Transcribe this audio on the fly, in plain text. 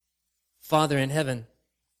Father in heaven,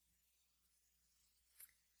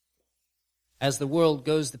 as the world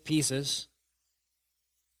goes to pieces,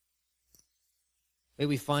 may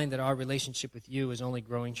we find that our relationship with you is only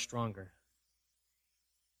growing stronger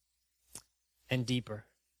and deeper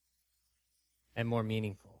and more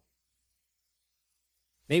meaningful.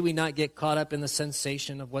 May we not get caught up in the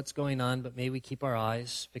sensation of what's going on, but may we keep our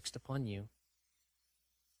eyes fixed upon you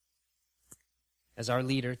as our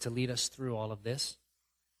leader to lead us through all of this.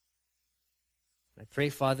 I pray,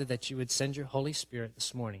 Father, that you would send your Holy Spirit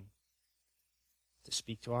this morning to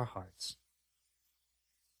speak to our hearts.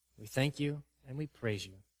 We thank you and we praise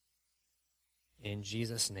you. In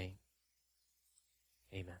Jesus' name,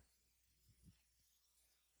 amen.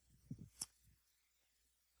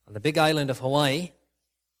 On the big island of Hawaii,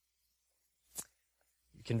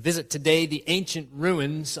 you can visit today the ancient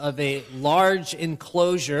ruins of a large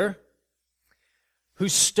enclosure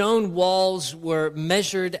whose stone walls were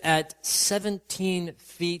measured at 17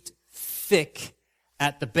 feet thick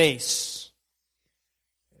at the base.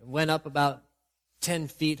 It went up about 10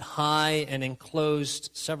 feet high and enclosed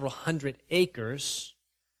several hundred acres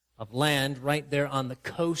of land right there on the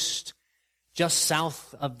coast just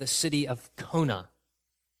south of the city of Kona.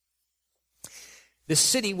 The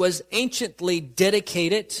city was anciently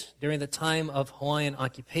dedicated during the time of Hawaiian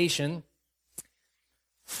occupation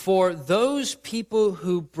for those people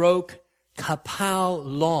who broke kapau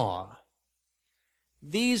law.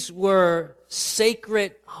 These were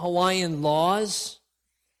sacred Hawaiian laws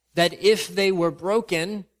that if they were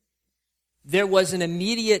broken, there was an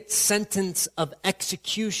immediate sentence of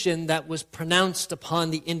execution that was pronounced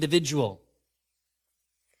upon the individual.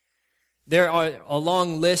 There are a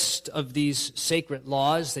long list of these sacred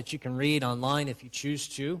laws that you can read online if you choose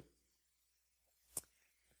to.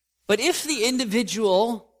 But if the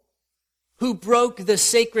individual who broke the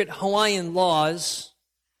sacred Hawaiian laws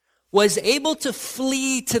was able to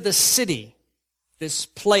flee to the city, this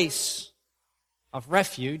place of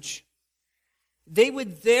refuge, they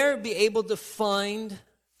would there be able to find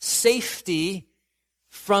safety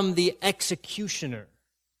from the executioner.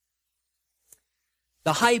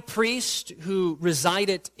 The high priest who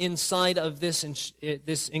resided inside of this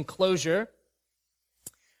enclosure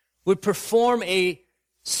would perform a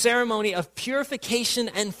ceremony of purification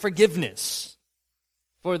and forgiveness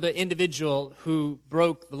for the individual who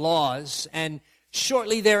broke the laws. And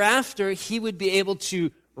shortly thereafter, he would be able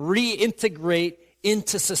to reintegrate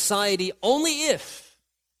into society only if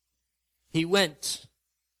he went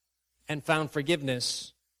and found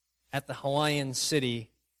forgiveness at the Hawaiian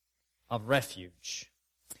city of Refuge.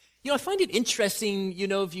 I find it interesting,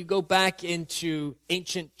 if you go back into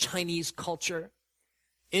ancient Chinese culture,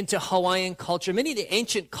 into Hawaiian culture, many of the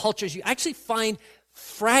ancient cultures, you actually find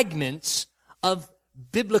fragments of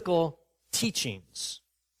biblical teachings.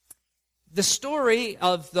 The story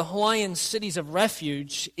of the Hawaiian cities of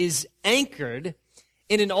refuge is anchored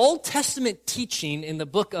in an Old Testament teaching in the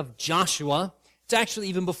book of Joshua. It's actually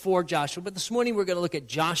even before Joshua, but this morning we're going to look at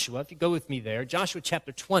Joshua. If you go with me there, Joshua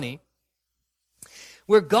chapter 20,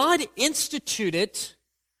 where God instituted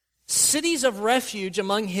cities of refuge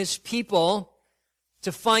among his people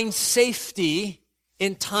to find safety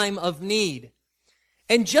in time of need.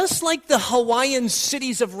 And just like the Hawaiian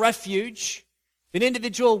cities of refuge, if an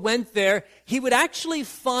individual went there, he would actually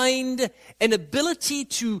find an ability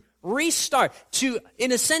to restart, to,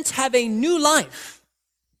 in a sense, have a new life.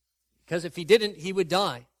 Because if he didn't, he would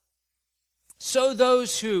die. So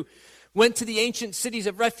those who went to the ancient cities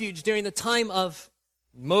of refuge during the time of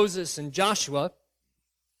Moses and Joshua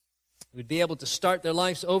would be able to start their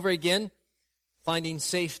lives over again, finding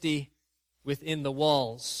safety within the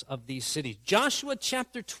walls of these cities. Joshua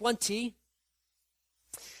chapter 20,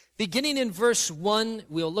 beginning in verse 1,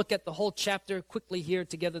 we'll look at the whole chapter quickly here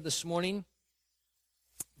together this morning.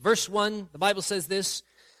 Verse 1, the Bible says this,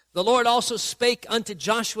 "The Lord also spake unto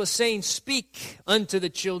Joshua, saying, Speak unto the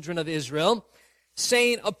children of Israel,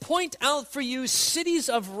 saying, Appoint out for you cities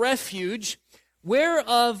of refuge,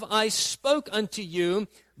 whereof I spoke unto you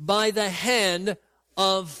by the hand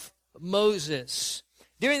of Moses."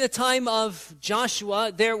 During the time of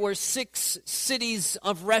Joshua, there were 6 cities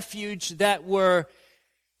of refuge that were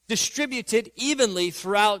distributed evenly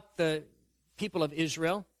throughout the people of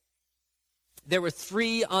Israel. There were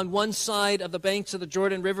 3 on one side of the banks of the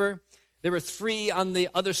Jordan River. There were 3 on the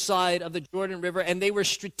other side of the Jordan River, and they were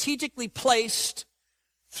strategically placed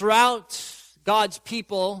throughout God's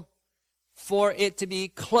people for it to be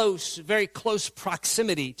close, very close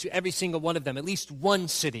proximity to every single one of them. At least one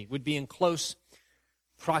city would be in close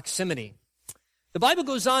proximity. The Bible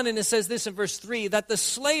goes on and it says this in verse 3, that the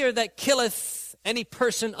slayer that killeth any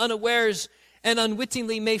person unawares and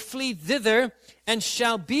unwittingly may flee thither, and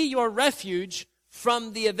shall be your refuge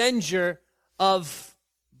from the avenger of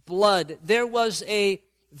blood. There was a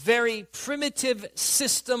very primitive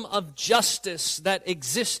system of justice that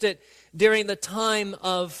existed during the time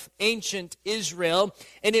of ancient Israel,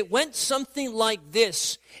 and it went something like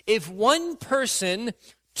this. If one person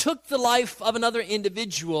took the life of another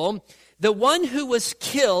individual, the one who was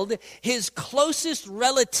killed, his closest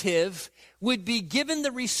relative, would be given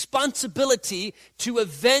the responsibility to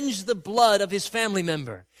avenge the blood of his family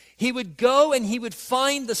member. He would go and he would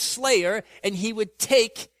find the slayer and he would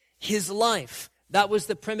take his life. That was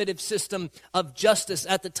the primitive system of justice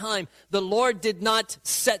at the time. The Lord did not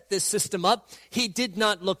set this system up. He did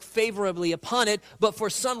not look favorably upon it, but for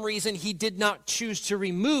some reason he did not choose to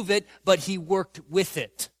remove it, but he worked with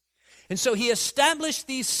it. And so he established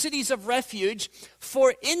these cities of refuge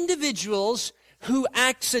for individuals who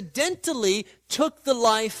accidentally took the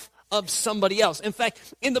life of somebody else. In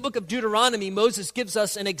fact, in the book of Deuteronomy, Moses gives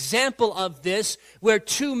us an example of this, where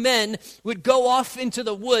two men would go off into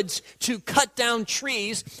the woods to cut down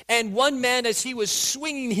trees, and one man, as he was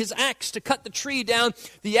swinging his axe to cut the tree down,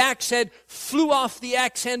 the axe head flew off the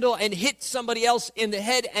axe handle and hit somebody else in the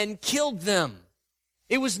head and killed them.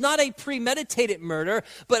 It was not a premeditated murder,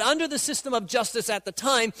 but under the system of justice at the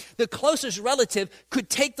time, the closest relative could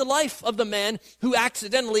take the life of the man who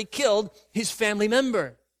accidentally killed his family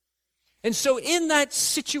member. And so in that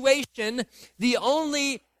situation, the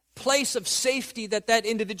only place of safety that that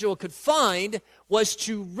individual could find was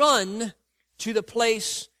to run to the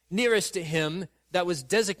place nearest to him that was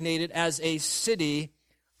designated as a city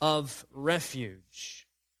of refuge.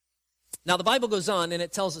 Now the Bible goes on and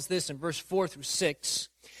it tells us this in verse 4 through 6.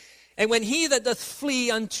 And when he that doth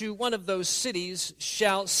flee unto one of those cities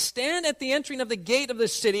shall stand at the entering of the gate of the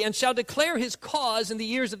city, and shall declare his cause in the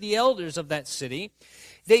ears of the elders of that city,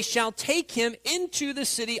 they shall take him into the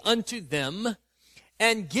city unto them,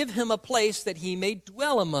 and give him a place that he may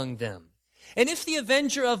dwell among them. And if the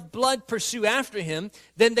avenger of blood pursue after him,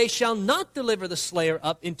 then they shall not deliver the slayer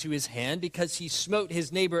up into his hand, because he smote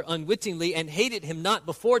his neighbor unwittingly, and hated him not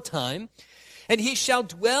before time. And he shall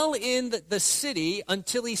dwell in the city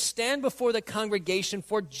until he stand before the congregation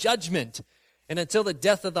for judgment, and until the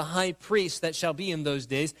death of the high priest that shall be in those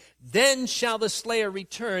days. Then shall the slayer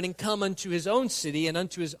return and come unto his own city and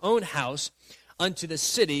unto his own house, unto the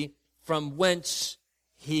city from whence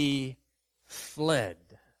he fled.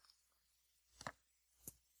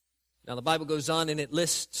 Now the Bible goes on and it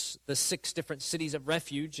lists the 6 different cities of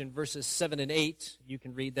refuge in verses 7 and 8. You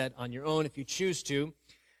can read that on your own if you choose to.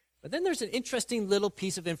 But then there's an interesting little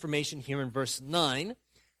piece of information here in verse 9.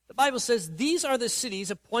 The Bible says, these are the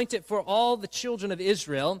cities appointed for all the children of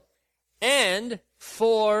Israel, and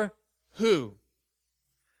for who?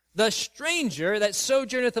 The stranger that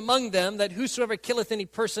sojourneth among them, that whosoever killeth any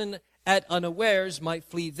person at unawares might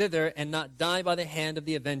flee thither, and not die by the hand of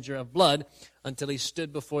the avenger of blood, until he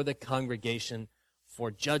stood before the congregation for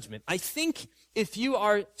judgment. I think if you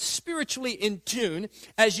are spiritually in tune,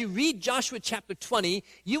 as you read Joshua chapter 20,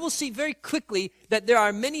 you will see very quickly that there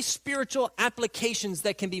are many spiritual applications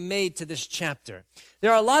that can be made to this chapter.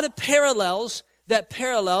 There are a lot of parallels that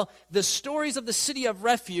parallel the stories of the city of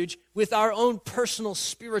refuge with our own personal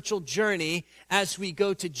spiritual journey as we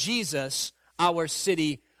go to Jesus, our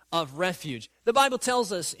city of refuge. The Bible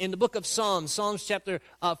tells us in the book of Psalms chapter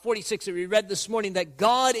 46 that we read this morning, that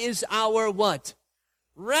God is our what?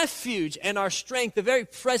 Refuge and our strength, a very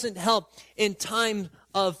present help in time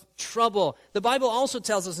of trouble. The Bible also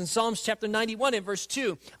tells us in Psalms chapter 91 and verse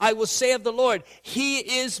 2, I will say of the Lord, He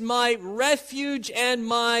is my refuge and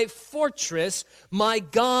my fortress, my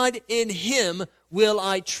God, in Him will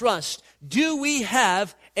I trust. Do we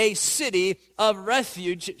have a city of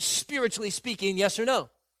refuge, spiritually speaking, yes or no?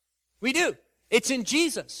 We do. It's in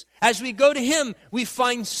Jesus. As we go to Him, we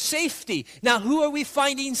find safety. Now, who are we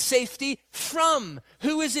finding safety from?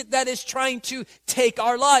 Who is it that is trying to take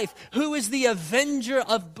our life? Who is the avenger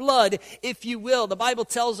of blood, if you will? The Bible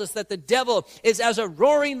tells us that the devil is as a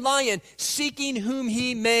roaring lion, seeking whom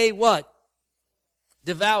he may what?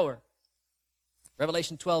 Devour.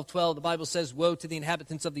 Revelation 12:12, the Bible says, woe to the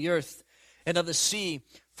inhabitants of the earth and of the sea,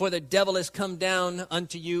 for the devil is come down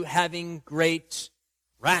unto you having great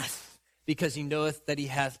wrath, because he knoweth that he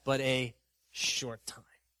hath but a short time.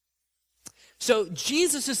 So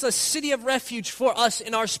Jesus is a city of refuge for us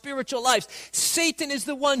in our spiritual lives. Satan is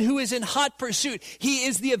the one who is in hot pursuit. He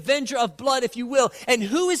is the avenger of blood, if you will. And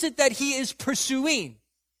who is it that he is pursuing?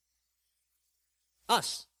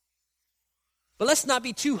 Us. But let's not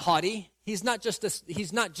be too haughty. He's not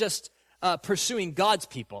just pursuing God's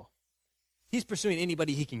people. He's pursuing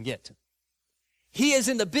anybody he can get. He is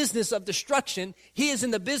in the business of destruction. He is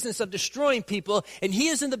in the business of destroying people. And he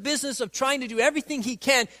is in the business of trying to do everything he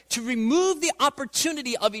can to remove the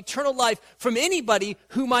opportunity of eternal life from anybody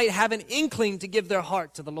who might have an inkling to give their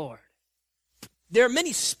heart to the Lord. There are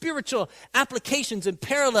many spiritual applications and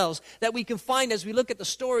parallels that we can find as we look at the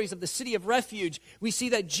stories of the city of refuge. We see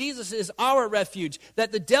that Jesus is our refuge,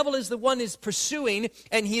 that the devil is the one who is pursuing,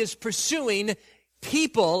 and he is pursuing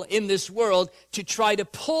people in this world to try to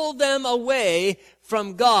pull them away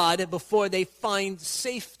from God before they find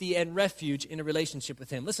safety and refuge in a relationship with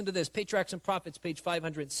him. Listen to this, Patriarchs and Prophets, page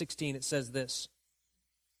 516, it says this.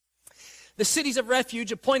 The cities of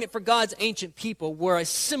refuge appointed for God's ancient people were a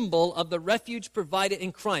symbol of the refuge provided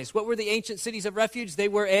in Christ. What were the ancient cities of refuge? They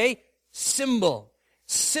were a symbol.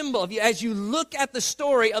 As you look at the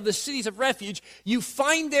story of the cities of refuge, you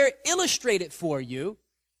find there illustrated for you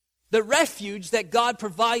the refuge that God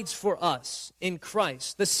provides for us in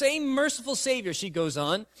Christ. The same merciful Savior, she goes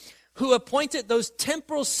on, who appointed those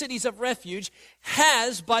temporal cities of refuge,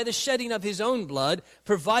 has, by the shedding of his own blood,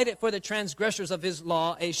 provided for the transgressors of his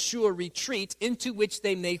law a sure retreat into which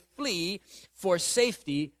they may flee for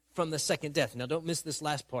safety from the second death. Now don't miss this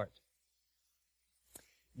last part.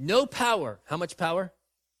 No power, how much power?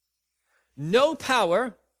 No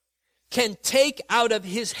power can take out of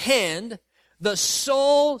his hand the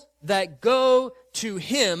souls that go to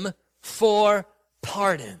him for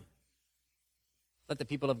pardon. Let the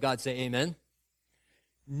people of God say amen.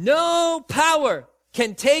 No power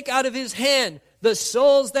can take out of his hand the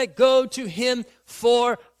souls that go to him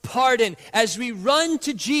for pardon. As we run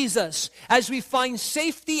to Jesus, as we find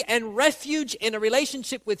safety and refuge in a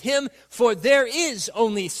relationship with him, for there is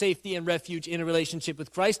only safety and refuge in a relationship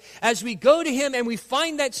with Christ. As we go to him and we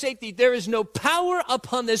find that safety, there is no power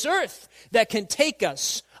upon this earth that can take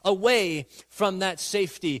us away from that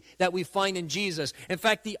safety that we find in Jesus. In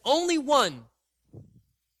fact, the only one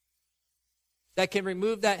that can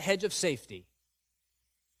remove that hedge of safety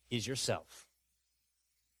is yourself.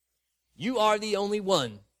 You are the only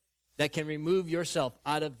one that can remove yourself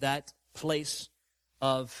out of that place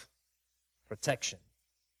of protection.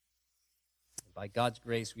 By God's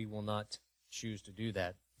grace, we will not choose to do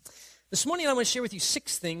that. This morning, I want to share with you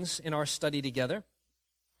 6 things in our study together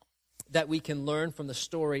that we can learn from the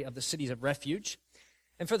story of the cities of refuge.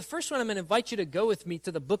 And for the first one, I'm going to invite you to go with me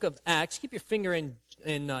to the book of Acts. Keep your finger in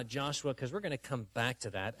Joshua, because we're going to come back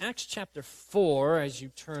to that. Acts chapter 4, as you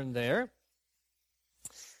turn there.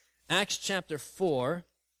 Acts chapter 4.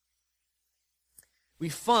 We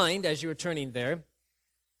find, as you are turning there,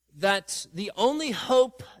 that the only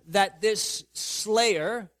hope that this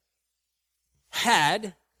slayer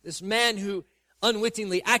had, this man who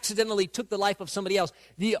unwittingly, accidentally took the life of somebody else,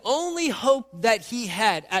 the only hope that he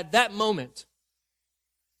had at that moment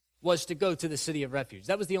was to go to the city of refuge.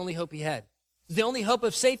 That was the only hope he had. It was the only hope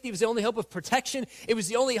of safety. It was the only hope of protection. It was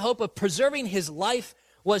the only hope of preserving his life,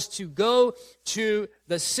 was to go to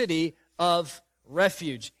the city of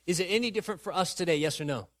refuge. Is it any different for us today, yes or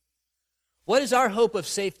no? What is our hope of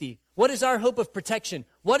safety? What is our hope of protection?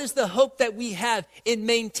 What is the hope that we have in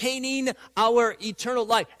maintaining our eternal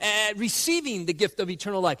life, receiving the gift of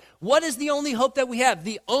eternal life? What is the only hope that we have?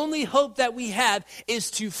 The only hope that we have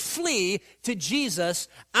is to flee to Jesus,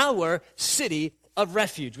 our city of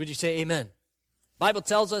refuge. Would you say amen? The Bible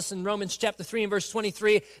tells us in Romans chapter 3 and verse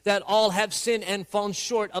 23 that all have sinned and fallen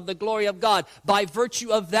short of the glory of God. By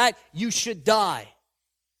virtue of that, you should die.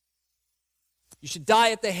 You should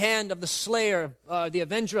die at the hand of the slayer, the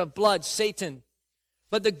avenger of blood, Satan.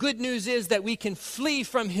 But the good news is that we can flee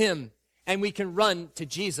from him and we can run to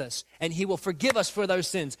Jesus. And he will forgive us for those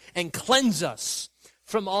sins and cleanse us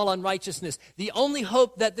from all unrighteousness. The only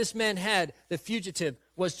hope that this man had, the fugitive,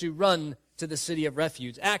 was to run to the city of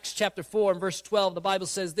refuge. Acts chapter 4 and verse 12, the Bible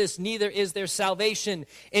says this, neither is there salvation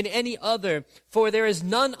in any other, for there is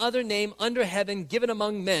none other name under heaven given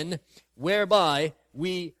among men whereby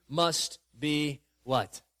we must be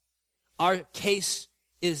what? Our case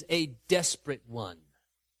is a desperate one.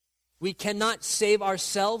 We cannot save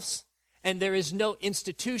ourselves, and there is no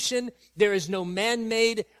institution, there is no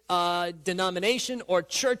man-made denomination or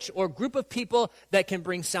church or group of people that can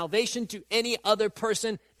bring salvation to any other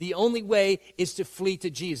person. The only way is to flee to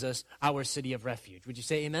Jesus, our city of refuge. Would you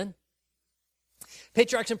say amen?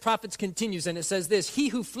 Patriarchs and Prophets continues, and it says this, he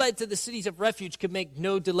who fled to the cities of refuge could make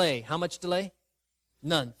no delay. How much delay?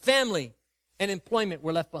 None. Family and employment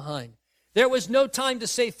were left behind. There was no time to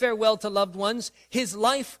say farewell to loved ones. His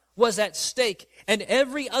life was at stake, and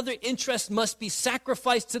every other interest must be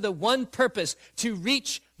sacrificed to the one purpose, to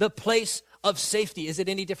reach the place of safety. Is it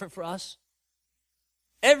any different for us?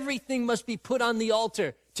 Everything must be put on the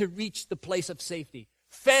altar to reach the place of safety.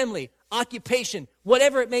 Family, occupation,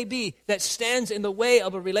 whatever it may be that stands in the way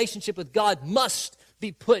of a relationship with God must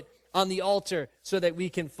be put on the altar so that we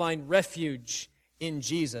can find refuge in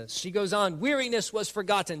Jesus. She goes on, weariness was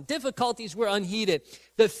forgotten, difficulties were unheeded.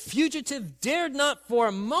 The fugitive dared not for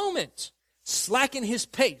a moment slacken his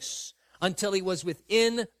pace until he was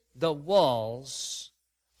within the walls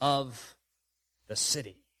of the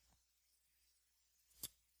city.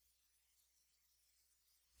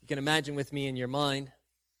 You can imagine with me in your mind,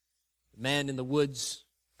 the man in the woods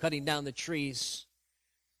cutting down the trees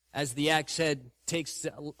as the axe head takes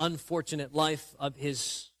the unfortunate life of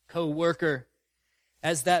his co-worker.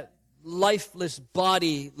 As that lifeless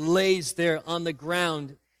body lays there on the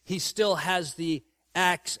ground, he still has the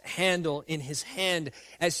axe handle in his hand.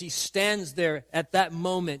 As he stands there at that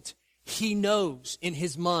moment, he knows in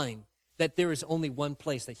his mind that there is only one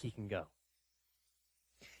place that he can go.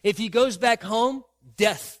 If he goes back home,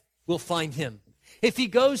 death will find him. If he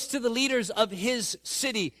goes to the leaders of his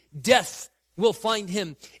city, death will find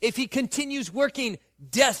him. If he continues working,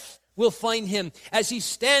 death will find him. As he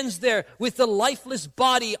stands there with the lifeless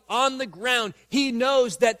body on the ground, he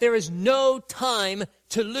knows that there is no time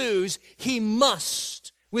to lose. He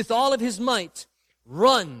must, with all of his might,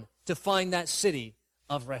 run to find that city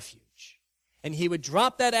of refuge. And he would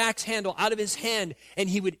drop that axe handle out of his hand, and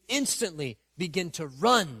he would instantly begin to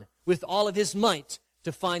run with all of his might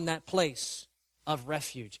to find that place of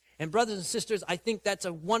refuge. And brothers and sisters, I think that's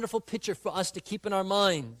a wonderful picture for us to keep in our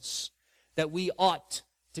minds, that we ought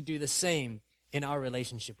to do the same in our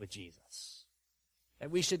relationship with Jesus.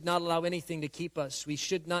 That we should not allow anything to keep us. We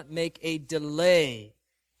should not make a delay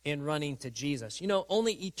in running to Jesus. You know,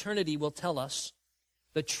 only eternity will tell us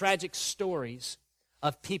the tragic stories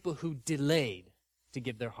of people who delayed to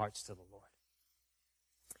give their hearts to the Lord.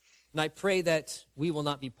 And I pray that we will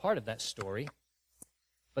not be part of that story,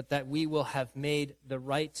 but that we will have made the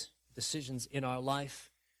right decisions in our life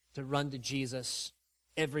to run to Jesus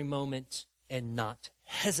every moment and not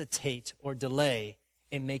hesitate or delay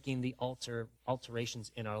in making the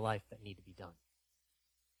alterations in our life that need to be done.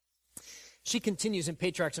 She continues in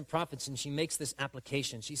Patriarchs and Prophets, and she makes this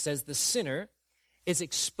application. She says, the sinner is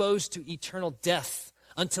exposed to eternal death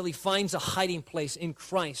until he finds a hiding place in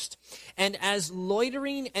Christ. And as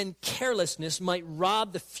loitering and carelessness might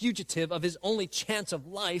rob the fugitive of his only chance of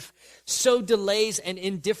life, so delays and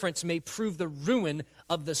indifference may prove the ruin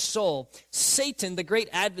of the soul. Satan, the great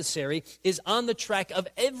adversary, is on the track of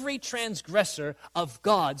every transgressor of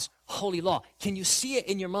God's holy law. Can you see it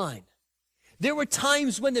in your mind? There were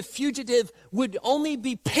times when the fugitive would only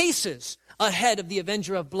be paces ahead of the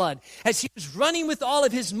avenger of blood. As he was running with all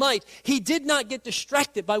of his might, he did not get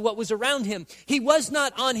distracted by what was around him. He was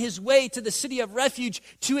not on his way to the city of refuge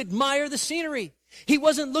to admire the scenery. He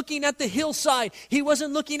wasn't looking at the hillside. He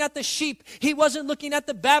wasn't looking at the sheep. He wasn't looking at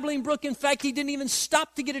the babbling brook. In fact, he didn't even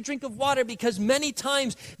stop to get a drink of water, because many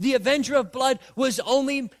times the avenger of blood was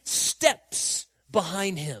only steps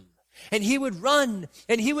behind him. And he would run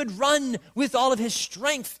with all of his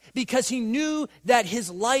strength, because he knew that his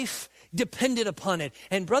life depended upon it.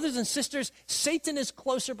 And brothers and sisters, Satan is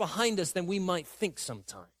closer behind us than we might think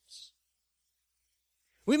sometimes.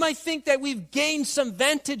 We might think that we've gained some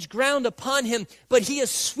vantage ground upon him, but he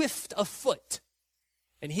is swift of foot.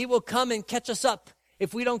 And he will come and catch us up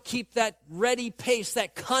if we don't keep that ready pace,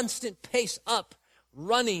 that constant pace up,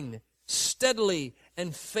 running steadily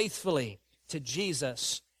and faithfully to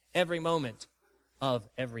Jesus every moment of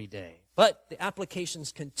every day. But the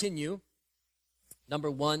applications continue.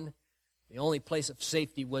 Number one, the only place of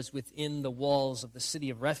safety was within the walls of the city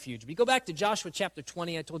of refuge. We go back to Joshua chapter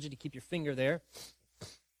 20. I told you to keep your finger there.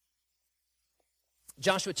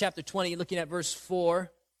 Joshua chapter 20, looking at verse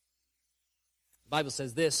 4. The Bible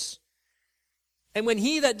says this, and when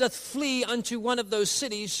he that doth flee unto one of those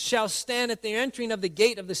cities shall stand at the entering of the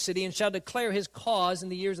gate of the city, and shall declare his cause in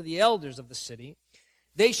the ears of the elders of the city,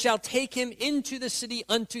 they shall take him into the city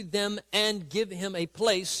unto them, and give him a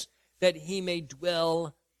place that he may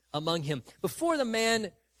dwell among him. Before the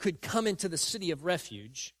man could come into the city of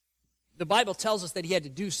refuge, the Bible tells us that he had to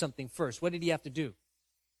do something first. What did he have to do?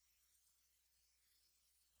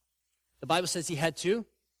 The Bible says he had to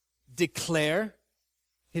declare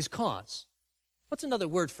his cause. What's another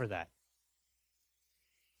word for that?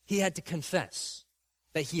 He had to confess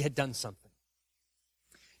that he had done something.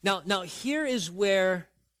 Now here is where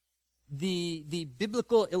the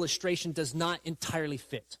biblical illustration does not entirely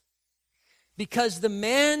fit. Because the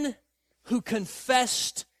man who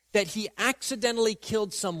confessed that he accidentally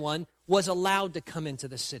killed someone was allowed to come into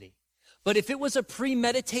the city. But if it was a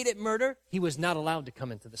premeditated murder, he was not allowed to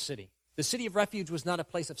come into the city. The city of refuge was not a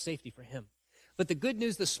place of safety for him. But the good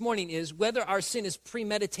news this morning is whether our sin is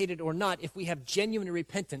premeditated or not, if we have genuine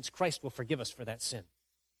repentance, Christ will forgive us for that sin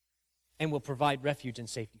and will provide refuge and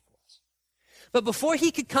safety for us. But before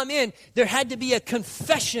he could come in, there had to be a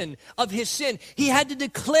confession of his sin. He had to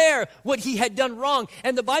declare what he had done wrong.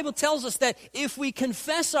 And the Bible tells us that if we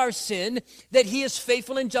confess our sin, that he is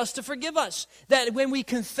faithful and just to forgive us. That when we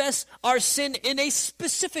confess our sin in a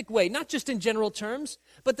specific way, not just in general terms,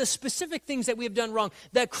 but the specific things that we have done wrong,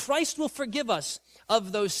 that Christ will forgive us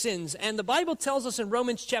of those sins. And the Bible tells us in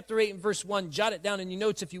Romans chapter 8 and verse 1, jot it down in your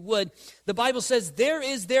notes if you would, the Bible says, there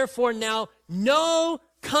is therefore now no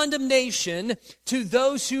condemnation to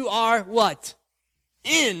those who are what?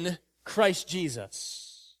 In Christ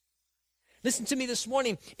Jesus. Listen to me this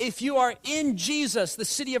morning. If you are in Jesus, the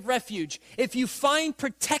city of refuge, if you find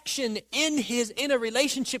protection in a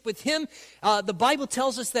relationship with him, the Bible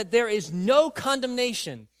tells us that there is no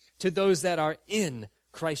condemnation to those that are in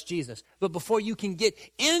Christ Jesus. But before you can get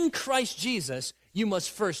in Christ Jesus, you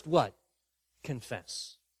must first what?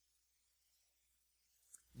 Confess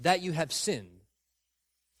that you have sinned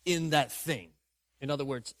in that thing. In other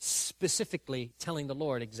words, specifically telling the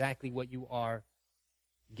Lord exactly what you are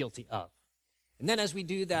guilty of. And then as we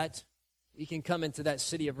do that, we can come into that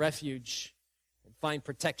city of refuge and find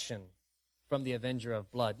protection from the avenger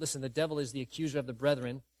of blood. Listen, the devil is the accuser of the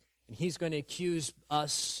brethren, and he's going to accuse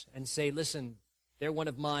us and say, listen, they're one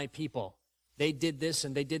of my people. They did this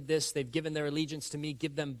and they did this. They've given their allegiance to me.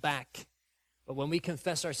 Give them back. But when we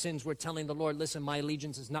confess our sins, we're telling the Lord, listen, my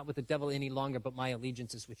allegiance is not with the devil any longer, but my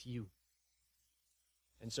allegiance is with you.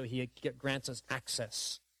 And so he grants us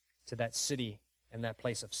access to that city and that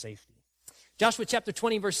place of safety. Joshua chapter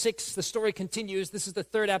 20, verse 6, the story continues. This is the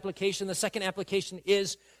third application. The second application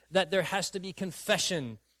is that there has to be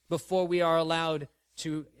confession before we are allowed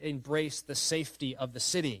to embrace the safety of the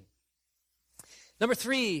city. Number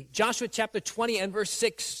 3, Joshua chapter 20 and verse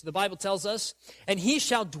 6, the Bible tells us, and he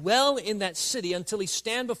shall dwell in that city until he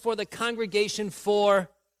stand before the congregation for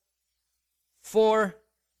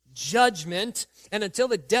judgment, and until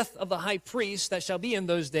the death of the high priest that shall be in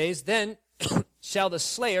those days, then shall the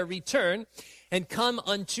slayer return and come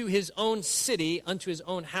unto his own city, unto his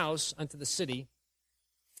own house, unto the city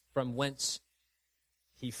from whence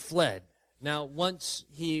he fled. Now, once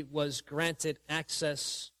he was granted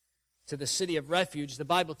access to the city of refuge, the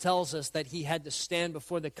Bible tells us that he had to stand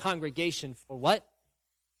before the congregation for what?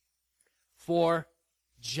 For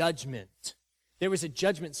judgment. There was a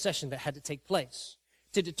judgment session that had to take place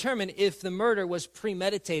to determine if the murder was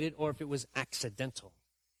premeditated or if it was accidental.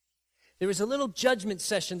 There was a little judgment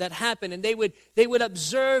session that happened, and they would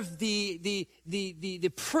observe the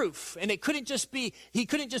proof, and he couldn't just be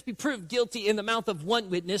proved guilty in the mouth of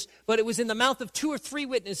one witness, but it was in the mouth of 2 or 3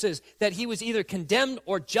 witnesses that he was either condemned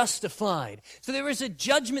or justified. So there was a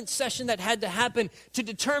judgment session that had to happen to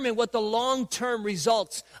determine what the long-term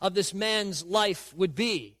results of this man's life would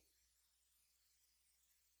be.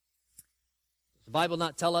 Does the Bible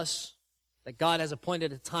not tell us that God has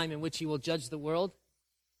appointed a time in which he will judge the world?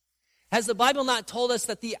 Has the Bible not told us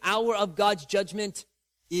that the hour of God's judgment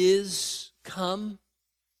is come?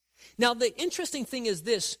 Now, the interesting thing is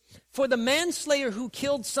this. For the manslayer who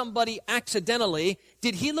killed somebody accidentally,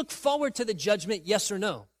 did he look forward to the judgment, yes or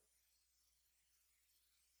no?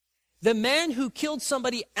 The man who killed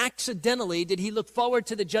somebody accidentally, did he look forward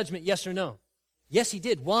to the judgment, yes or no? Yes, he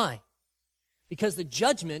did. Why? Because the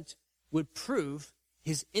judgment would prove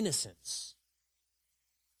his innocence.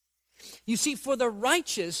 You see, for the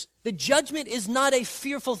righteous, the judgment is not a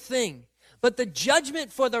fearful thing, but the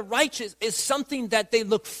judgment for the righteous is something that they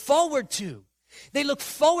look forward to. They look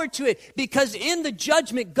forward to it because in the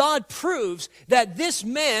judgment, God proves that this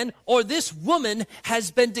man or this woman has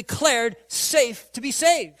been declared safe to be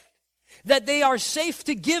saved. That they are safe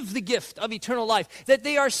to give the gift of eternal life. That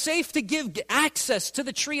they are safe to give access to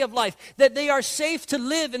the tree of life. That they are safe to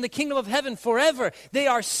live in the kingdom of heaven forever. They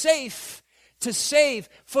are safe to save.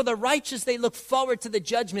 For the righteous, they look forward to the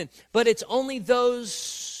judgment. But it's only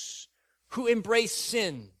those who embrace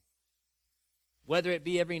sin, whether it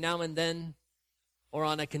be every now and then or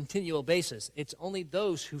on a continual basis. It's only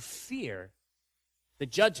those who fear the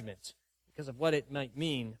judgment because of what it might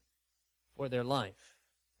mean for their life.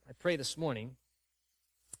 I pray this morning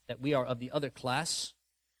that we are of the other class,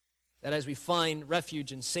 that as we find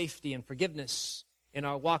refuge and safety and forgiveness in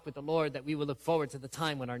our walk with the Lord, that we will look forward to the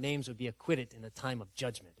time when our names would be acquitted in the time of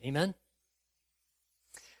judgment. Amen?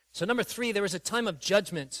 So 3, there was a time of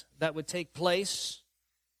judgment that would take place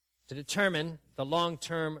to determine the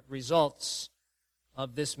long-term results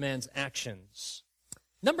of this man's actions.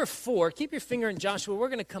 Number 4, keep your finger in Joshua. We're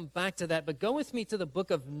going to come back to that, but go with me to the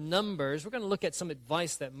book of Numbers. We're going to look at some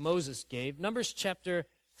advice that Moses gave. Numbers chapter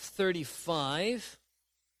 35.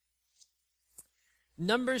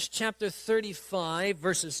 Numbers chapter 35,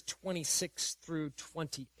 verses 26 through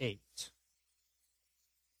 28.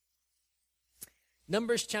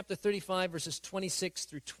 Numbers chapter 35, verses 26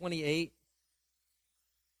 through 28.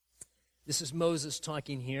 This is Moses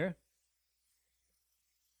talking here.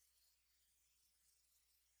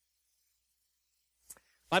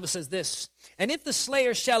 Bible says this, "And if the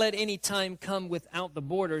slayer shall at any time come without the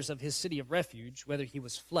borders of his city of refuge, whether he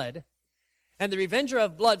was fled, and the revenger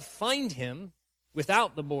of blood find him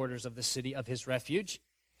without the borders of the city of his refuge,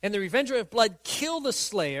 and the revenger of blood kill the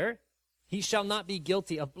slayer, he shall not be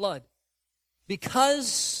guilty of blood,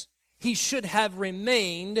 because he should have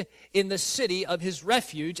remained in the city of his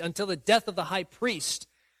refuge until the death of the high priest.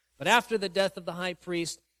 But after the death of the high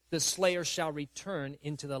priest, the slayer shall return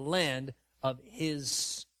into the land of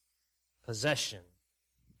his possession."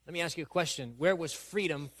 Let me ask you a question. Where was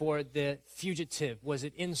freedom for the fugitive? Was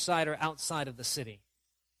it inside or outside of the city?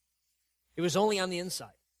 It was only on the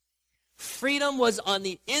inside. Freedom was on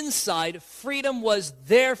the inside. Freedom was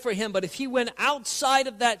there for him. But if he went outside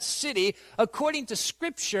of that city, according to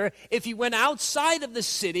Scripture, if he went outside of the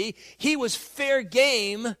city, he was fair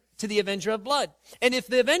game to the avenger of blood. And if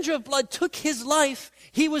the avenger of blood took his life,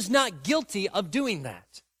 he was not guilty of doing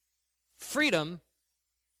that. Freedom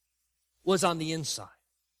was on the inside.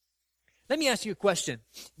 Let me ask you a question.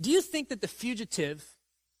 Do you think that the fugitive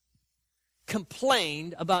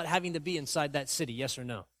complained about having to be inside that city? Yes or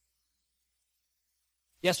no?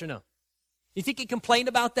 Yes or no? You think he complained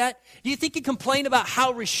about that? Do you think he complained about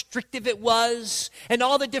how restrictive it was and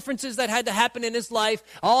all the differences that had to happen in his life,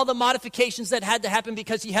 all the modifications that had to happen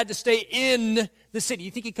because he had to stay in the city?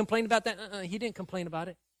 You think he complained about that? He didn't complain about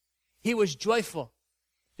it. He was joyful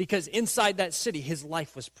because inside that city, his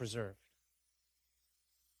life was preserved.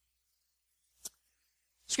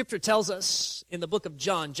 Scripture tells us in the book of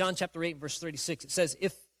John, John chapter 8, verse 36, it says,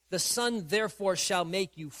 "If the Son therefore shall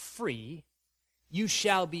make you free, you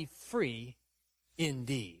shall be free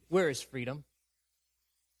indeed." Where is freedom?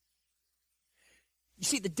 You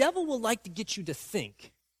see, the devil will like to get you to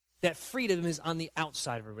think that freedom is on the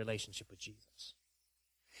outside of a relationship with Jesus.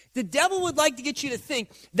 The devil would like to get you to think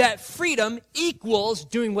that freedom equals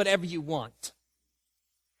doing whatever you want.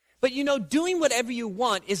 But you know, doing whatever you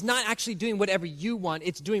want is not actually doing whatever you want.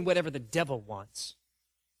 It's doing whatever the devil wants.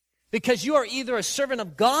 Because you are either a servant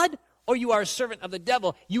of God or you are a servant of the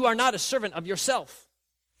devil. You are not a servant of yourself.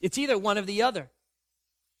 It's either one or the other.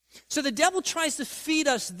 So the devil tries to feed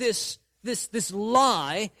us this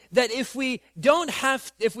lie that if we don't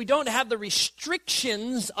have the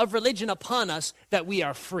restrictions of religion upon us, that we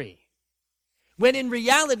are free. When in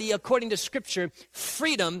reality, according to Scripture,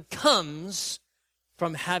 freedom comes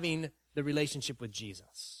from having the relationship with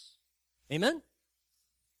Jesus. Amen?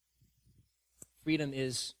 Freedom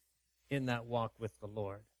is in that walk with the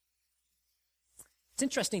Lord. It's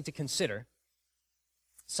interesting to consider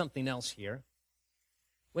something else here.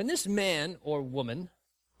 When this man or woman,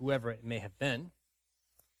 whoever it may have been,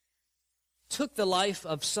 took the life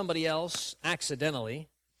of somebody else accidentally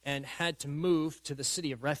and had to move to the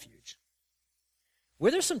city of refuge, were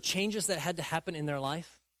there some changes that had to happen in their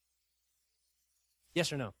life?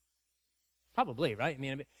 Yes or no? Probably, right? I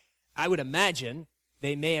mean, I would imagine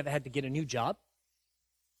they may have had to get a new job.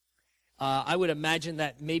 I would imagine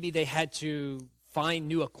that maybe they had to find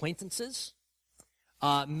new acquaintances.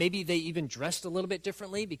 Maybe they even dressed a little bit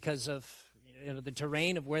differently because of the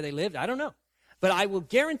terrain of where they lived. I don't know. But I will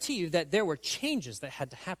guarantee you that there were changes that had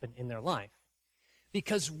to happen in their life.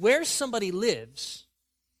 Because where somebody lives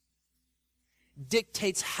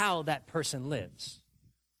dictates how that person lives.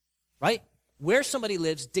 Right? Where somebody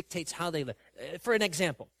lives dictates how they live. For an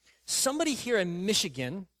example, somebody here in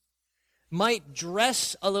Michigan might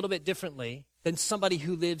dress a little bit differently than somebody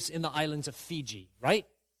who lives in the islands of Fiji, right?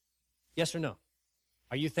 Yes or no?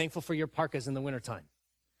 Are you thankful for your parkas in the wintertime?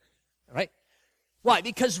 All right? Why?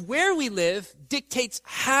 Because where we live dictates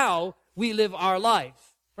how we live our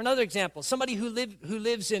life. For another example, somebody who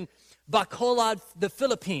lives in Bacolod, the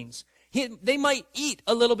Philippines, they might eat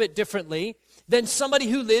a little bit differently than somebody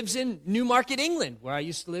who lives in Newmarket, England, where I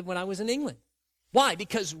used to live when I was in England. Why?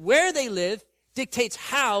 Because where they live dictates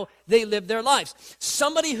how they live their lives.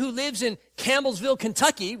 Somebody who lives in Campbellsville,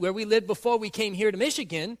 Kentucky, where we lived before we came here to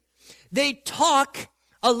Michigan, they talk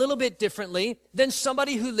a little bit differently than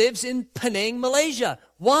somebody who lives in Penang, Malaysia.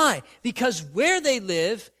 Why? Because where they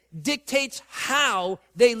live dictates how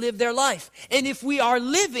they live their life. And if we are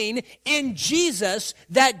living in Jesus,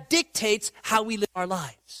 that dictates how we live our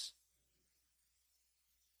lives.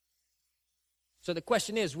 So the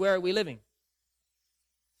question is, where are we living?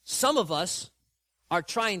 Some of us are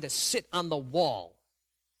trying to sit on the wall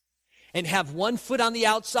and have one foot on the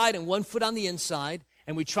outside and one foot on the inside,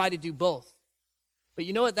 and we try to do both. But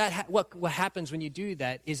you know what? What happens when you do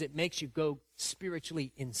that is it makes you go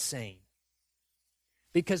spiritually insane,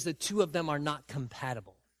 because the two of them are not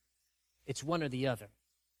compatible. It's one or the other.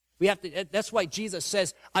 We have to. That's why Jesus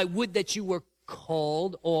says, "I would that you were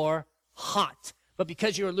cold or hot, but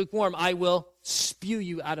because you are lukewarm, I will spew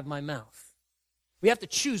you out of my mouth." We have to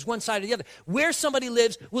choose one side or the other. Where somebody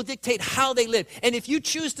lives will dictate how they live. And if you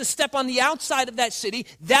choose to step on the outside of that city,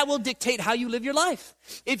 that will dictate how you live your life.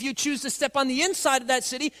 If you choose to step on the inside of that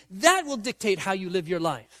city, that will dictate how you live your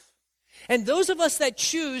life. And those of us that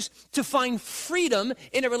choose to find freedom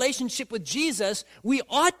in a relationship with Jesus, we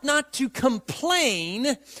ought not to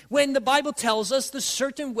complain when the Bible tells us the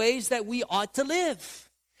certain ways that we ought to live.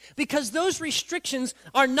 Because those restrictions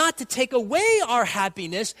are not to take away our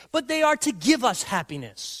happiness, but they are to give us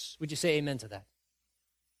happiness. Would you say amen to that?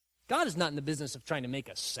 God is not in the business of trying to make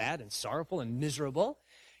us sad and sorrowful and miserable.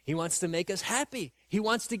 He wants to make us happy. He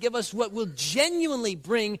wants to give us what will genuinely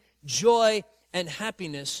bring joy and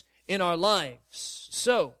happiness in our lives.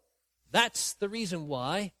 So, that's the reason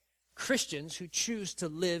why Christians who choose to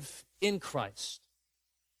live in Christ,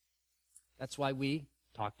 that's why we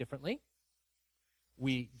talk differently.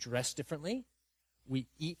 We dress differently. We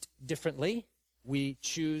eat differently. We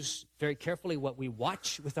choose very carefully what we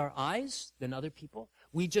watch with our eyes than other people.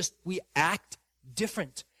 We act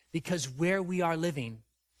different because where we are living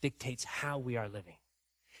dictates how we are living.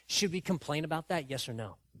 Should we complain about that? Yes or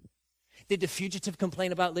no? Did the fugitive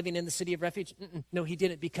complain about living in the city of refuge? No, he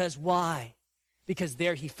didn't. Because why? Because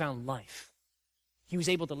there he found life. He was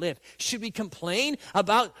able to live. Should we complain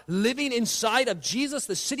about living inside of Jesus,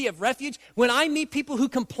 the city of refuge? When I meet people who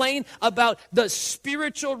complain about the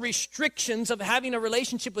spiritual restrictions of having a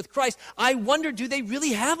relationship with Christ, I wonder, do they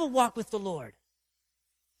really have a walk with the Lord?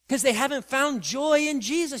 Because they haven't found joy in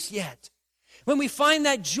Jesus yet. When we find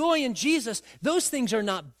that joy in Jesus, those things are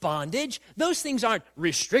not bondage. Those things aren't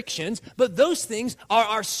restrictions, but those things are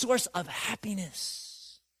our source of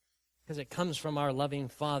happiness. Because it comes from our loving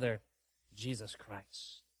Father, Jesus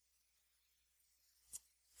Christ.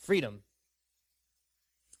 Freedom.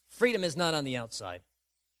 Freedom is not on the outside.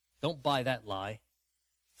 Don't buy that lie.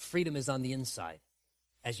 Freedom is on the inside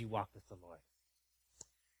as you walk with the Lord.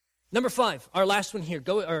 Number 5, our last one here.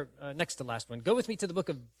 Next to last one. Go with me to the book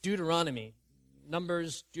of Deuteronomy.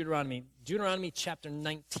 Deuteronomy chapter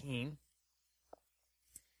 19.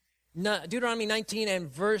 Deuteronomy 19 and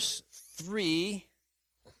verse 3.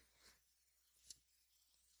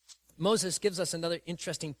 Moses gives us another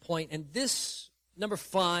interesting point, and this, number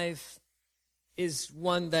 5, is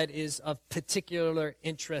one that is of particular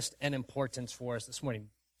interest and importance for us this morning.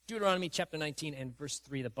 Deuteronomy chapter 19 and verse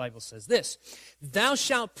 3, the Bible says this: "Thou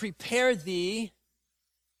shalt prepare thee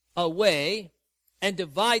a way, and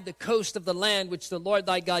divide the coast of the land which the Lord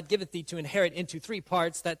thy God giveth thee to inherit into 3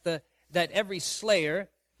 parts, that every slayer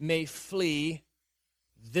may flee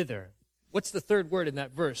thither." What's the third word in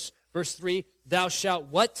that verse? Verse 3, thou shalt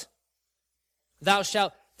what? Thou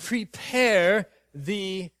shalt prepare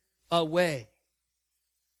thee a way.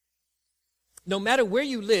 No matter where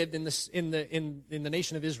you lived in the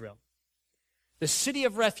nation of Israel, the city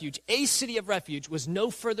of refuge, a city of refuge, was no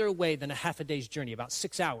further away than a half a day's journey, about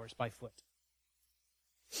 6 hours by foot.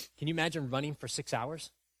 Can you imagine running for 6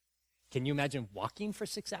 hours? Can you imagine walking for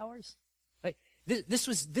 6 hours? Right? This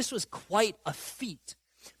was quite a feat.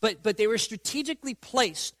 But they were strategically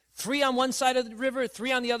placed, 3 on one side of the river,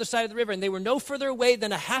 3 on the other side of the river, and they were no further away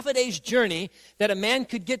than a half a day's journey that a man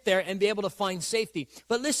could get there and be able to find safety.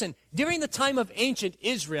 But listen, during the time of ancient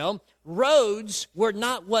Israel, roads were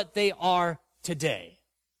not what they are today.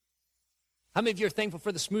 How many of you are thankful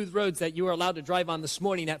for the smooth roads that you were allowed to drive on this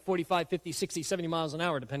morning at 45, 50, 60, 70 miles an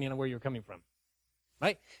hour, depending on where you're coming from?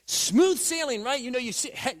 Right? Smooth sailing, right? You know, you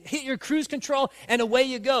hit your cruise control and away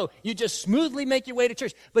you go. You just smoothly make your way to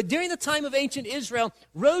church. But during the time of ancient Israel,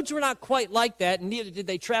 roads were not quite like that, and neither did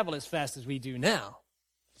they travel as fast as we do now.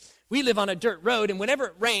 We live on a dirt road, and whenever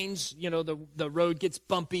it rains, you know, the road gets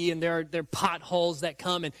bumpy, and there are potholes that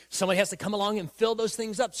come, and somebody has to come along and fill those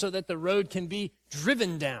things up so that the road can be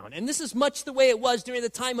driven down. And this is much the way it was during the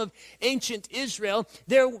time of ancient Israel.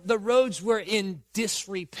 The roads were in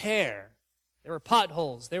disrepair. There were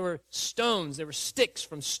potholes, there were stones, there were sticks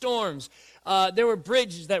from storms, there were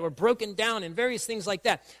bridges that were broken down and various things like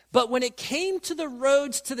that. But when it came to the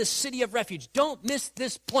roads to the city of refuge, don't miss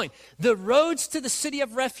this point. The roads to the city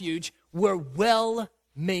of refuge were well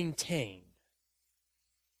maintained.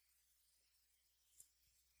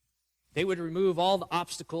 They would remove all the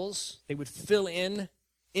obstacles. They would fill in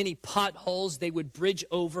any potholes. They would bridge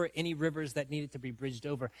over any rivers that needed to be bridged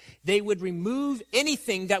over. They would remove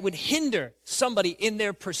anything that would hinder somebody in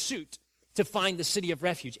their pursuit to find the city of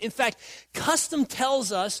refuge. In fact, custom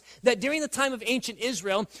tells us that during the time of ancient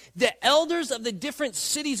Israel, the elders of the different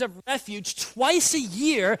cities of refuge, twice a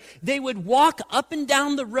year, they would walk up and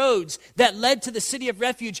down the roads that led to the city of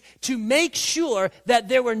refuge to make sure that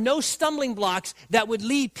there were no stumbling blocks that would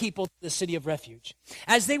lead people to the city of refuge.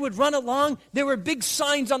 As they would run along, there were big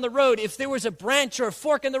signs on the road. If there was a branch or a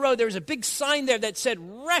fork in the road, there was a big sign there that said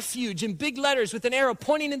refuge in big letters with an arrow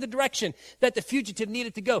pointing in the direction that the fugitive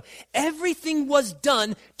needed to go. Everything was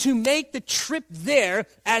done to make the trip there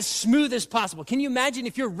as smooth as possible. Can you imagine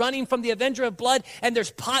if you're running from the Avenger of Blood and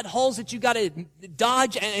there's potholes that you got to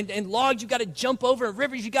dodge and logs you got to jump over and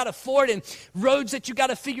rivers you got to ford and roads that you got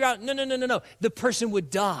to figure out? No. The person would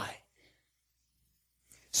die.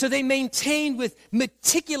 So they maintained with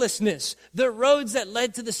meticulousness the roads that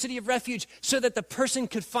led to the city of refuge so that the person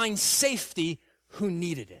could find safety who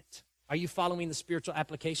needed it. Are you following the spiritual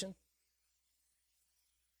application?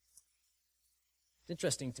 It's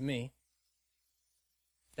interesting to me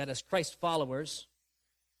that as Christ followers,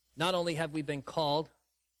 not only have we been called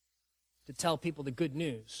to tell people the good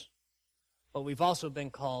news, but we've also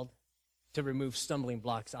been called to remove stumbling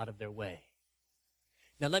blocks out of their way.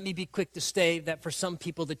 Now, let me be quick to say that for some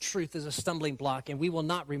people, the truth is a stumbling block, and we will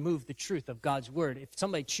not remove the truth of God's word. If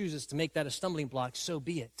somebody chooses to make that a stumbling block, so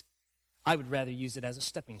be it. I would rather use it as a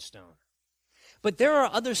stepping stone. But there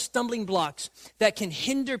are other stumbling blocks that can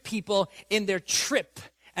hinder people in their trip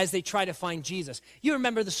as they try to find Jesus. You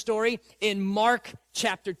remember the story in Mark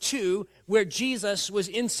chapter 2 where Jesus was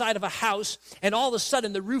inside of a house, and all of a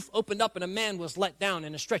sudden the roof opened up and a man was let down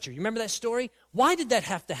in a stretcher. You remember that story? Why did that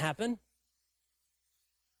have to happen?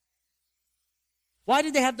 Why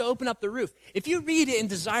did they have to open up the roof? If you read it in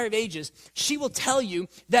Desire of Ages, she will tell you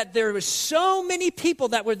that there were so many people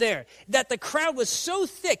that were there, that the crowd was so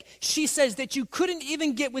thick, she says that you couldn't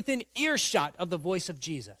even get within earshot of the voice of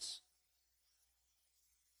Jesus.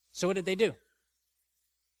 So what did they do?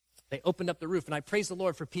 They opened up the roof, and I praise the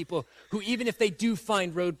Lord for people who, even if they do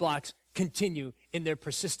find roadblocks, continue in their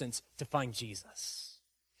persistence to find Jesus.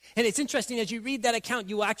 And it's interesting, as you read that account,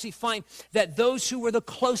 you will actually find that those who were the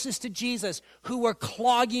closest to Jesus, who were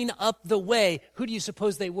clogging up the way, who do you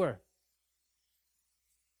suppose they were?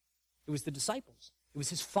 It was the disciples. It was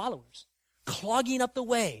his followers, clogging up the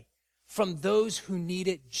way from those who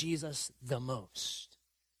needed Jesus the most.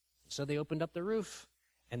 So they opened up the roof,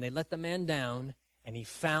 and they let the man down, and he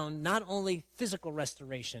found not only physical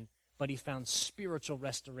restoration, but he found spiritual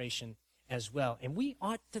restoration as well. And we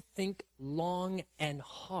ought to think long and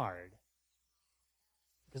hard,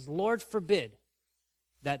 because Lord forbid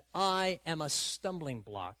that I am a stumbling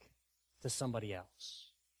block to somebody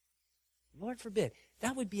else. Lord forbid.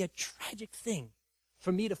 That would be a tragic thing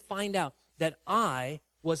for me to find out that I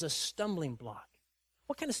was a stumbling block.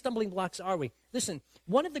 What kind of stumbling blocks are we? Listen,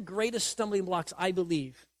 one of the greatest stumbling blocks, I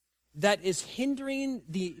believe, that is hindering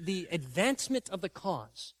the advancement of the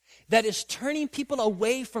cause, that is turning people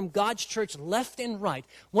away from God's church left and right.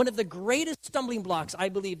 One of the greatest stumbling blocks, I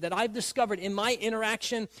believe, that I've discovered in my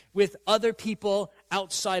interaction with other people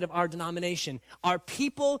outside of our denomination are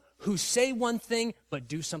people who say one thing but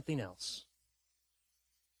do something else.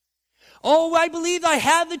 Oh, I believe I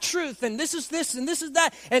have the truth, and this is this, and this is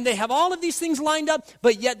that, and they have all of these things lined up,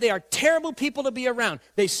 but yet they are terrible people to be around.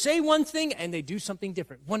 They say one thing, and they do something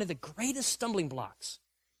different. One of the greatest stumbling blocks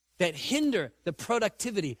that hinder the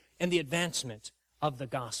productivity and the advancement of the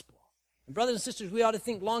gospel. And brothers and sisters, we ought to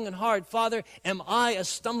think long and hard, Father, am I a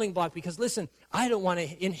stumbling block? Because listen, I don't want to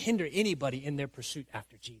hinder anybody in their pursuit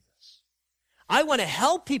after Jesus. I want to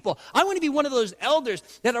help people. I want to be one of those elders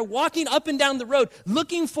that are walking up and down the road,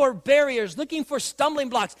 looking for barriers, looking for stumbling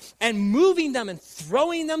blocks, and moving them and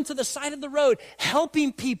throwing them to the side of the road,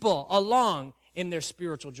 helping people along in their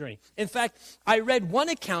spiritual journey. In fact, I read one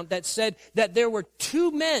account that said that there were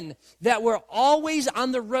 2 men that were always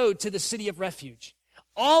on the road to the city of refuge.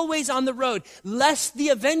 Always on the road, lest the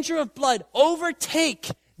Avenger of Blood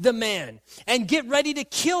overtake the man and get ready to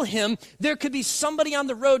kill him. There could be somebody on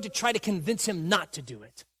the road to try to convince him not to do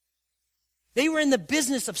it. They were in the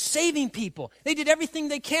business of saving people. They did everything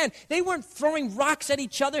they can. They weren't throwing rocks at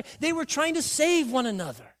each other. They were trying to save one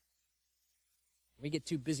another. We get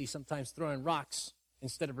too busy sometimes throwing rocks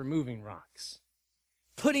instead of removing rocks,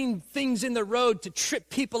 putting things in the road to trip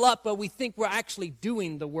people up, but we think we're actually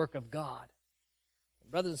doing the work of God.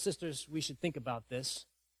 Brothers and sisters, we should think about this,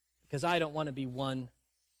 because I don't want to be one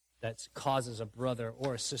that causes a brother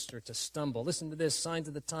or a sister to stumble. Listen to this, signs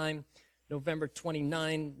of the time. November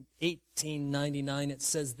 29, 1899, it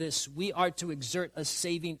says this: "We are to exert a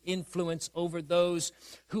saving influence over those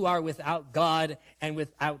who are without God and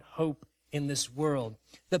without hope in this world.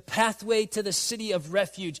 The pathway to the city of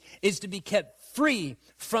refuge is to be kept free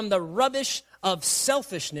from the rubbish of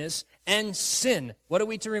selfishness and sin." What are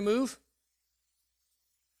we to remove?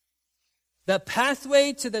 The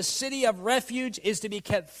pathway to the city of refuge is to be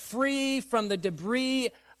kept free from the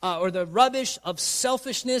debris or the rubbish of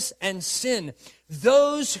selfishness and sin.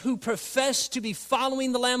 Those who profess to be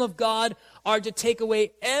following the Lamb of God are to take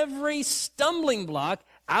away every stumbling block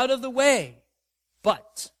out of the way.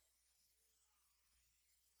 But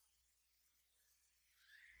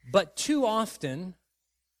too often,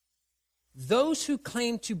 those who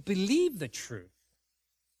claim to believe the truth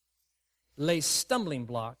lay stumbling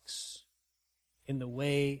blocks in the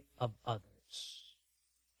way of others.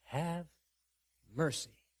 Have mercy.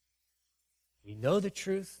 We know the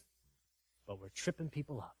truth, but we're tripping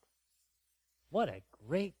people up. What a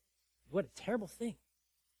terrible thing.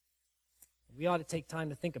 We ought to take time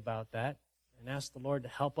to think about that and ask the Lord to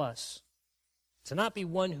help us to not be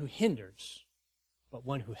one who hinders, but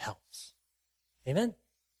one who helps. Amen?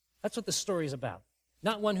 That's what the story is about.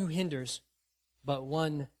 Not one who hinders, but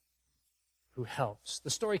one who helps.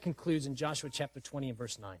 The story concludes in Joshua chapter 20 and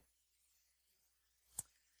verse 9.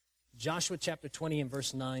 Joshua chapter 20 and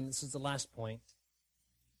verse 9. This is the last point.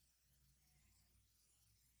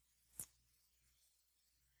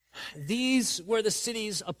 These were the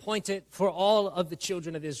cities appointed for all of the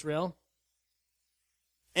children of Israel.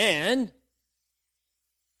 And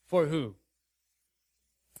for who?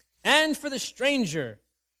 And for the stranger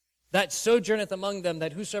that sojourneth among them,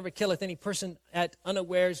 that whosoever killeth any person at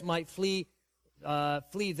unawares might flee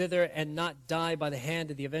thither and not die by the hand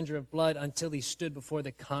of the avenger of blood until he stood before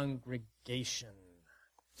the congregation.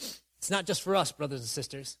 It's not just for us, brothers and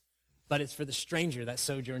sisters, but it's for the stranger that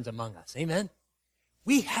sojourns among us. Amen?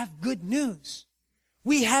 We have good news.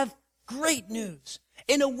 We have great news.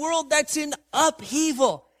 In a world that's in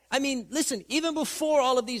upheaval. I mean, listen, even before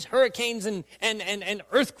all of these hurricanes and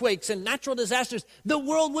earthquakes and natural disasters, the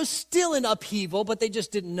world was still in upheaval, but they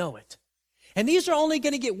just didn't know it. And these are only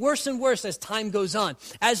going to get worse and worse as time goes on.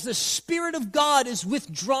 As the Spirit of God is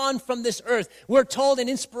withdrawn from this earth, we're told in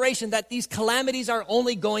inspiration that these calamities are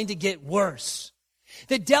only going to get worse.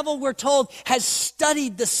 The devil, we're told, has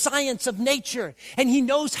studied the science of nature, and he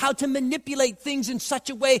knows how to manipulate things in such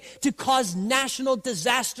a way to cause national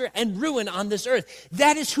disaster and ruin on this earth.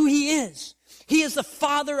 That is who he is. He is the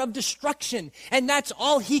father of destruction, and that's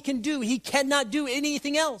all he can do. He cannot do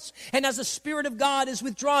anything else. And as the Spirit of God is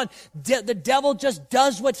withdrawn, the devil just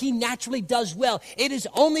does what he naturally does well. It is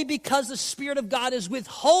only because the Spirit of God is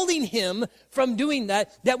withholding him from doing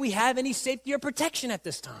that we have any safety or protection at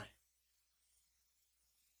this time.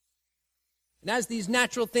 And as these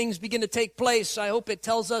natural things begin to take place, I hope it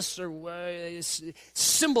tells us or is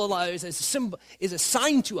a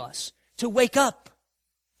sign to us to wake up.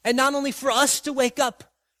 And not only for us to wake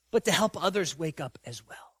up, but to help others wake up as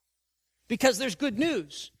well. Because there's good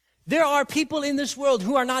news. There are people in this world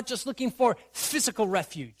who are not just looking for physical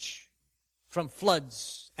refuge from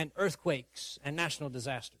floods and earthquakes and national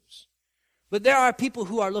disasters. But there are people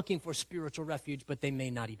who are looking for spiritual refuge, but they may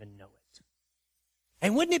not even know it.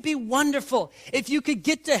 And wouldn't it be wonderful if you could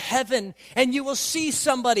get to heaven and you will see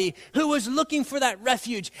somebody who was looking for that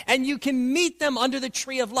refuge, and you can meet them under the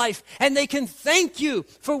tree of life, and they can thank you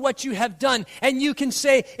for what you have done, and you can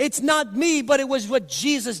say, it's not me, but it was what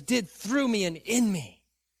Jesus did through me and in me.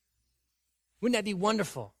 Wouldn't that be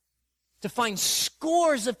wonderful to find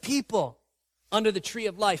scores of people under the tree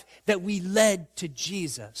of life that we led to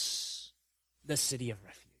Jesus, the city of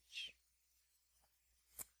refuge?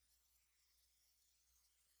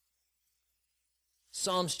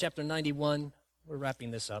 Psalms chapter 91, we're wrapping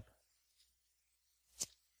this up.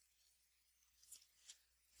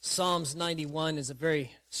 Psalms 91 is a very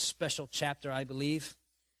special chapter, I believe.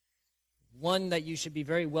 One that you should be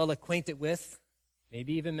very well acquainted with,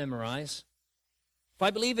 maybe even memorize. For I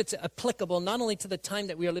believe it's applicable not only to the time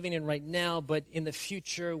that we are living in right now, but in the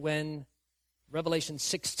future when Revelation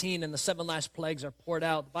 16 and the 7 last plagues are poured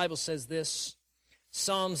out. The Bible says this.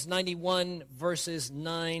 Psalms 91, verses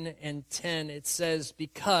 9 and 10, it says,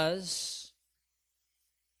 because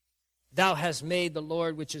thou hast made the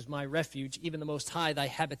Lord, which is my refuge, even the Most High, thy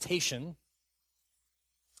habitation,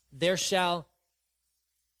 there shall,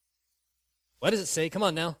 what does it say? Come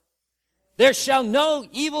on now. There shall no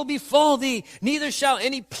evil befall thee, neither shall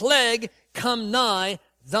any plague come nigh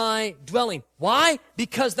thy dwelling. Why?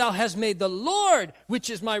 Because thou hast made the Lord, which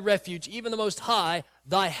is my refuge, even the Most High,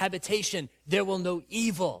 thy habitation. There will no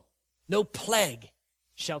evil, no plague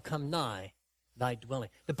shall come nigh thy dwelling.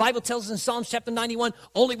 The Bible tells us in Psalms chapter 91,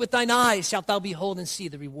 only with thine eyes shalt thou behold and see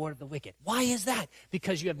the reward of the wicked. Why is that?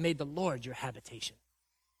 Because you have made the Lord your habitation.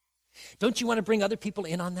 Don't you want to bring other people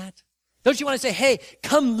in on that? Don't you want to say, hey,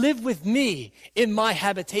 come live with me in my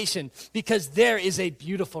habitation because there is a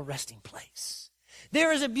beautiful resting place.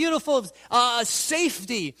 There is a beautiful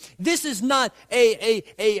safety. This is not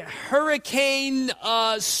a hurricane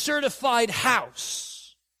certified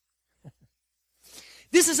house.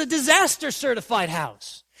 This is a disaster certified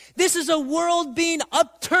house. This is a world being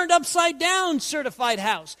turned upside down certified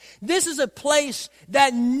house. This is a place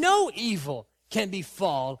that no evil can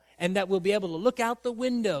befall, and that we'll be able to look out the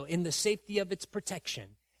window in the safety of its protection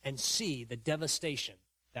and see the devastation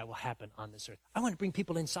that will happen on this earth. I want to bring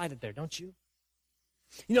people inside of there, don't you?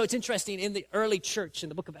 You know, it's interesting, in the early church, in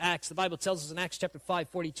the book of Acts, the Bible tells us in Acts chapter 5,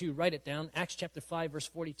 42, write it down, Acts chapter 5, verse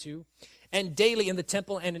 42, and daily in the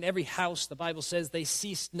temple and in every house, the Bible says, they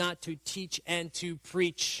ceased not to teach and to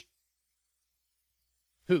preach.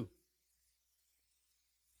 Who?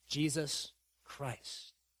 Jesus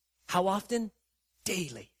Christ. How often?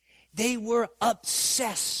 Daily. They were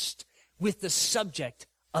obsessed with the subject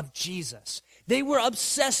of Jesus. They were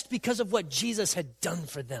obsessed because of what Jesus had done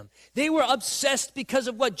for them. They were obsessed because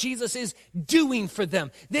of what Jesus is doing for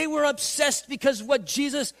them. They were obsessed because of what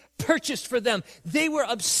Jesus purchased for them. They were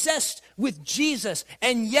obsessed with Jesus.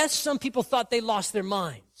 And yes, some people thought they lost their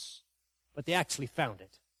minds, but they actually found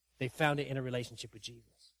it. They found it in a relationship with Jesus.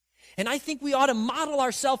 And I think we ought to model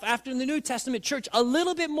ourselves after the New Testament church a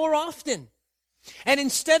little bit more often. And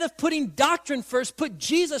instead of putting doctrine first, put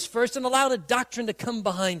Jesus first and allow the doctrine to come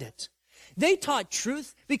behind it. They taught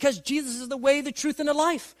truth because Jesus is the way, the truth, and the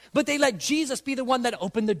life. But they let Jesus be the one that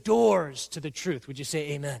opened the doors to the truth. Would you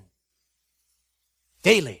say amen?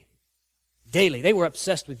 Daily. Daily. They were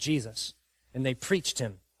obsessed with Jesus. And they preached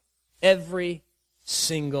him every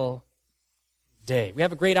single day. We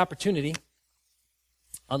have a great opportunity.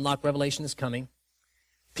 Unlock Revelation is coming.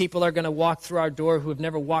 People are going to walk through our door who have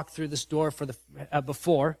never walked through this door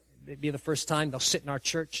before. It'd be the first time. They'll sit in our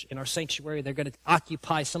church, in our sanctuary. They're going to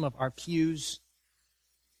occupy some of our pews.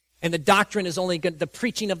 And the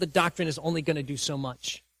preaching of the doctrine is only going to do so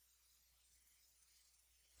much.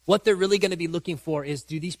 What they're really going to be looking for is,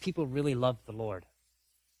 do these people really love the Lord?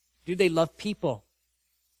 Do they love people?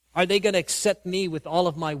 Are they going to accept me with all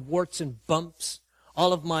of my warts and bumps,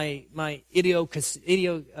 all of my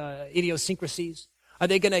idiosyncrasies? Are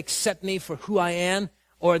they going to accept me for who I am,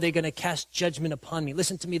 or are they going to cast judgment upon me?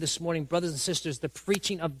 Listen to me this morning, brothers and sisters. The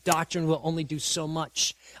preaching of doctrine will only do so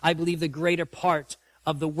much. I believe the greater part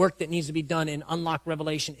of the work that needs to be done in Unlock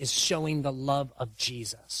Revelation is showing the love of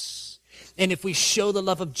Jesus. And if we show the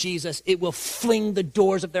love of Jesus, it will fling the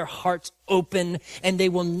doors of their hearts open, and they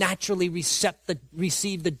will naturally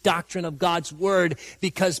receive the doctrine of God's word,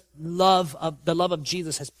 because the love of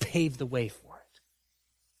Jesus has paved the way for it.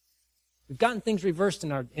 We've gotten things reversed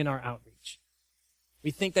in our outreach.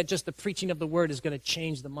 We think that just the preaching of the word is going to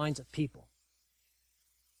change the minds of people.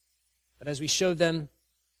 But as we show them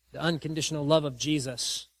the unconditional love of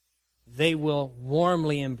Jesus, they will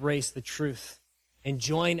warmly embrace the truth and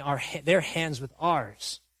join their hands with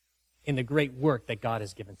ours in the great work that God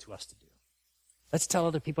has given to us to do. Let's tell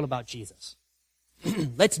other people about Jesus.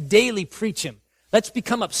 Let's daily preach him. Let's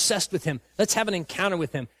become obsessed with him. Let's have an encounter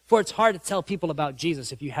with him. For it's hard to tell people about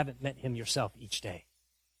Jesus if you haven't met him yourself each day.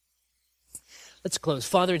 Let's close.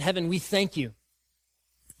 Father in heaven, we thank you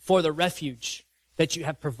for the refuge that you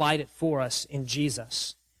have provided for us in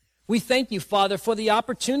Jesus. We thank you, Father, for the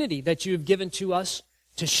opportunity that you have given to us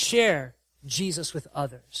to share Jesus with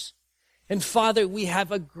others. And Father, we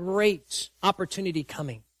have a great opportunity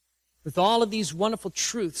coming with all of these wonderful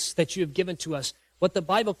truths that you have given to us, what the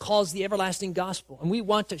Bible calls the everlasting gospel. And we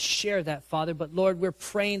want to share that, Father. But Lord, we're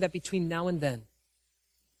praying that between now and then,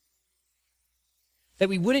 that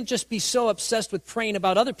we wouldn't just be so obsessed with praying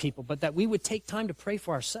about other people, but that we would take time to pray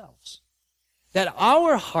for ourselves. That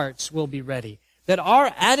our hearts will be ready. That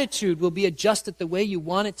our attitude will be adjusted the way you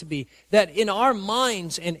want it to be. That in our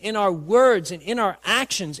minds and in our words and in our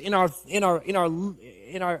actions, in our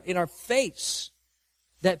face,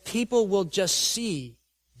 that people will just see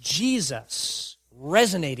Jesus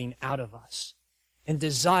resonating out of us and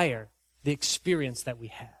desire the experience that we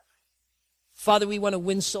have. Father, we want to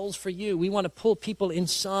win souls for you. We want to pull people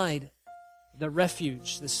inside the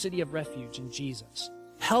refuge, the city of refuge in Jesus.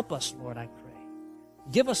 Help us, Lord, I pray.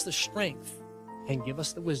 Give us the strength and give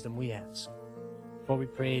us the wisdom we ask. For we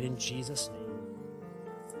pray it in Jesus' name.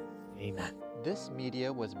 Amen. This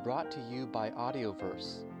media was brought to you by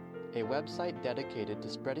Audioverse, a website dedicated to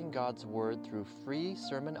spreading God's word through free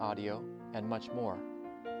sermon audio and much more.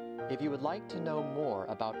 If you would like to know more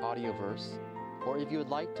about Audioverse, or if you would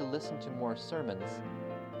like to listen to more sermons,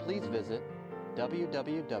 please visit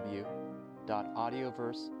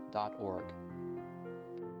www.audioverse.org.